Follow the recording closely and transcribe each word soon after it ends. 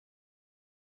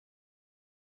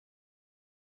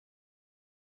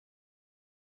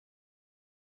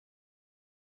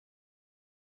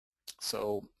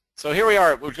So here we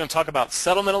are. We're going to talk about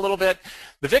settlement a little bit.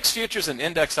 The VIX futures and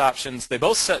index options,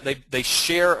 they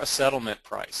share a settlement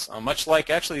price, much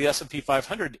like actually the S&P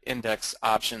 500 index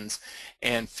options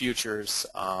and futures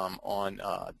on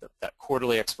that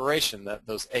quarterly expiration,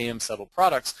 those AM settled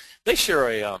products. They share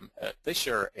a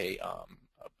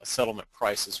settlement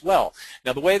price as well.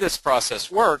 Now the way this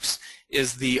process works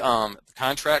is the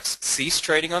contracts cease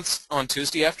trading on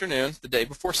Tuesday afternoon, the day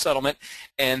before settlement,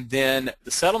 and then the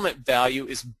settlement value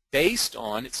is based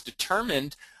on, it's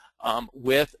determined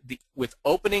with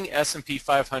opening S&P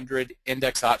 500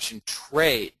 index option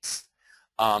trades.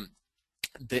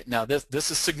 Now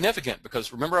this is significant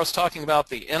because remember I was talking about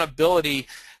the inability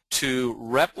to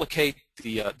replicate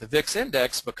the VIX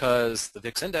index because the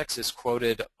VIX index is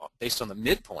quoted based on the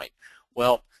midpoint.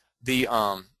 Well,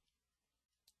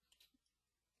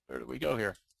 where do we go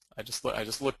here? I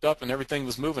just looked up and everything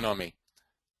was moving on me.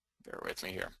 Bear with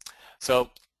me here. So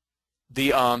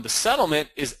the settlement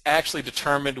is actually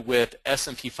determined with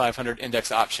S&P 500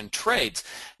 index option trades.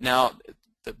 Now,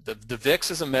 the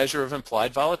VIX is a measure of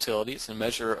implied volatility. It's a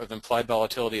measure of implied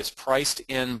volatility as priced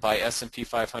in by S&P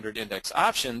 500 index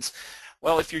options.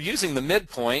 Well, if you're using the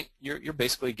midpoint, you're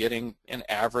basically getting an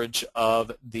average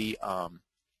of the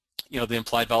the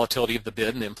implied volatility of the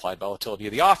bid and the implied volatility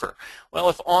of the offer. Well,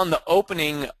 if on the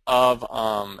opening of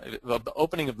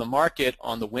the market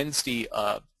on the Wednesday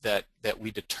that we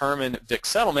determine VIX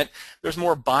settlement, there's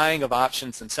more buying of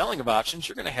options than selling of options,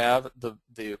 you're going to have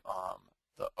the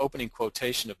opening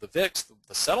quotation of the VIX,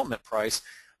 the settlement price,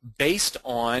 based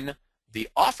on the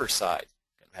offer side.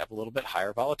 Going to have a little bit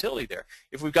higher volatility there.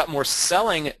 If we've got more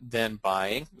selling than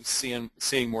buying, we're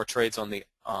seeing more trades on the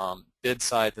bid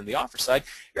side than the offer side,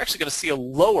 you're actually going to see a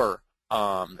lower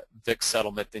VIX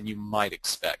settlement than you might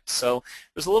expect. So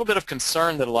there's a little bit of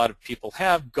concern that a lot of people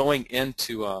have going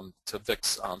into to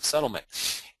VIX settlement.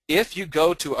 If you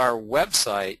go to our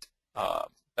website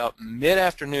about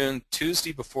mid-afternoon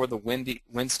Tuesday before the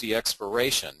Wednesday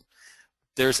expiration,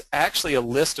 there's actually a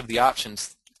list of the option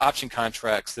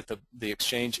contracts that the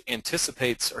exchange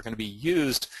anticipates are going to be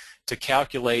used to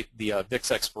calculate the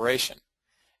VIX expiration.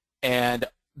 And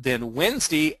then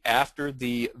Wednesday, after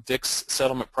the VIX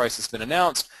settlement price has been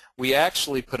announced, we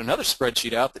actually put another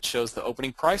spreadsheet out that shows the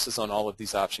opening prices on all of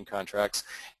these option contracts,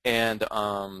 and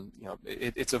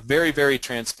it's a very, very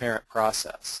transparent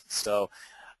process. So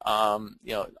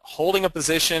holding a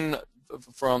position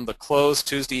from the close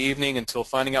Tuesday evening until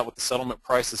finding out what the settlement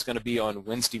price is going to be on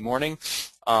Wednesday morning,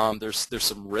 there's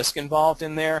some risk involved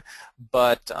in there,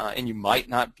 but and you might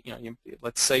not,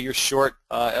 let's say you're short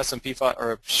S&P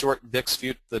or short VIX,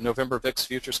 the November VIX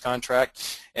futures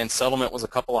contract, and settlement was a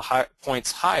couple of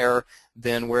points higher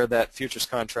than where that futures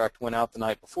contract went out the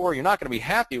night before. You're not going to be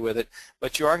happy with it,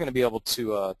 but you are going to be able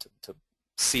to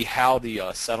see how the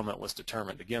settlement was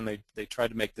determined. Again, they tried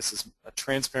to make this as a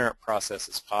transparent process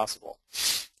as possible.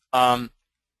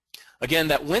 Again,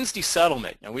 that Wednesday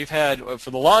settlement, we've had,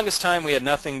 for the longest time, we had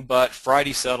nothing but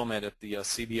Friday settlement at the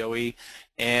CBOE,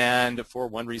 and for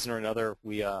one reason or another,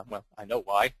 well, I know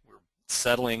why. We're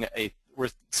settling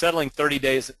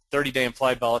 30-day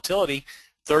implied volatility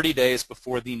 30 days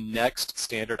before the next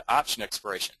standard option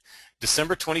expiration.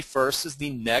 December 21st is the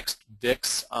next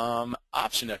VIX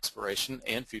option expiration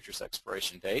and futures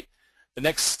expiration date. The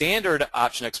next standard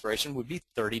option expiration would be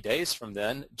 30 days from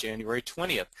then, January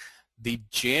 20th. The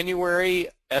January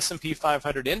S&P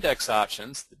 500 index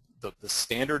options, the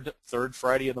standard third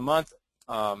Friday of the month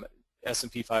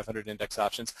S&P 500 index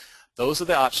options, those are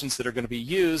the options that are going to be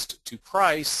used to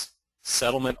price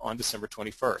settlement on December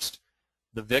 21st.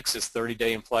 The VIX is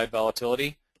 30-day implied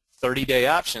volatility. 30-day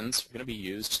options are going to be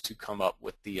used to come up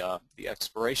with the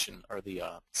expiration or the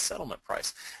settlement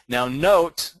price. Now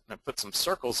note, I put some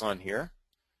circles on here.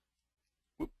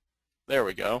 There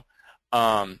we go.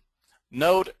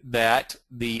 Note that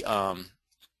the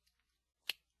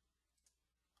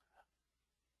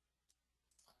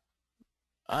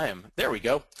there we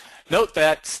go. Note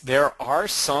that there are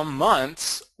some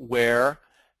months where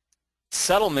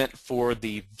settlement for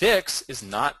the VIX is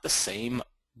not the same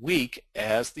week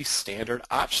as the standard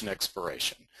option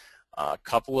expiration. A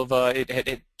couple of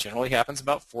it generally happens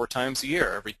about 4 times a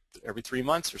year, every 3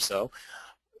 months or so.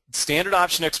 Standard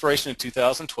option expiration in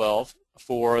 2012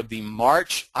 for the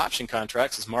March option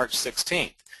contracts is March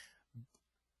 16th.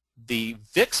 The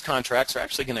VIX contracts are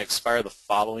actually going to expire the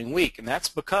following week, and that's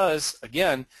because,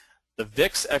 again, the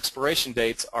VIX expiration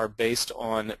dates are based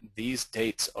on these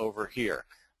dates over here.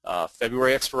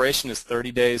 February expiration is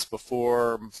 30 days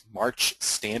before March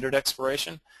standard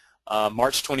expiration.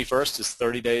 March 21st is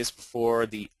 30 days before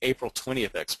the April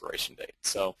 20th expiration date.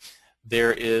 So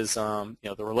there is, the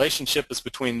relationship is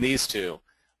between these two.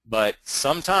 But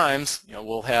sometimes,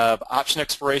 we'll have option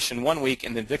expiration one week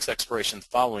and then VIX expiration the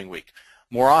following week.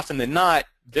 More often than not,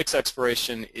 VIX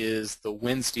expiration is the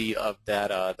Wednesday of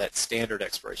that standard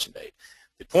expiration date.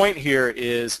 The point here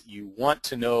is you want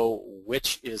to know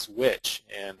which is which,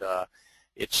 and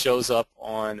it shows up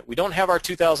on, we don't have our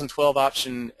 2012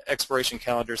 option expiration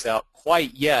calendars out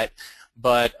quite yet,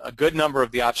 but a good number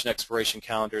of the option expiration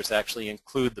calendars actually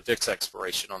include the VIX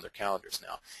expiration on their calendars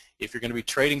now. If you're going to be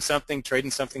trading something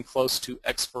close to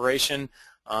expiration,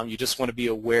 you just want to be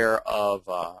aware of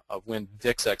when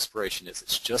VIX expiration is.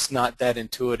 It's just not that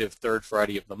intuitive third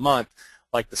Friday of the month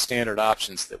like the standard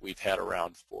options that we've had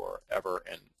around forever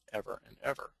and ever and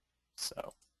ever.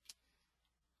 So,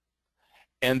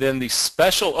 and then the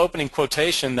special opening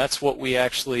quotation, that's what we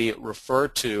actually refer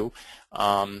to.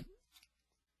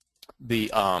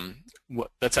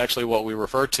 That's actually what we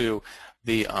refer to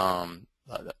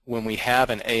when we have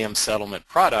an AM settlement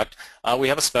product. We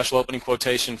have a special opening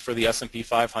quotation for the S&P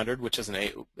 500, which is an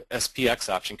SPX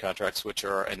option contracts, which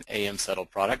are an AM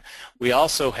settled product. We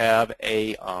also have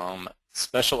a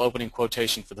special opening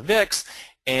quotation for the VIX,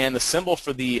 and the symbol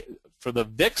for the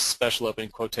VIX special opening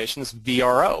quotation is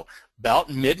VRO. About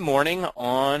mid-morning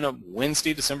on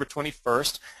Wednesday, December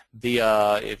 21st,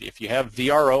 if you have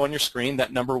VRO on your screen,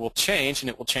 that number will change, and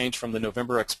it will change from the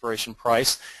November expiration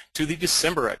price to the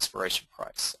December expiration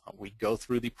price. We go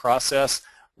through the process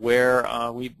where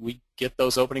we get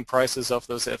those opening prices of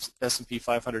those S&P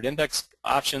 500 index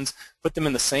options, put them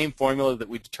in the same formula that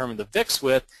we determine the VIX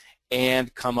with,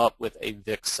 and come up with a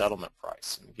VIX settlement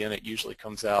price. And again, it usually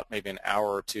comes out maybe an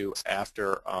hour or two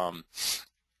after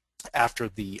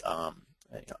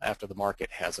the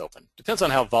market has opened. Depends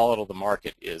on how volatile the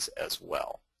market is as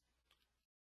well.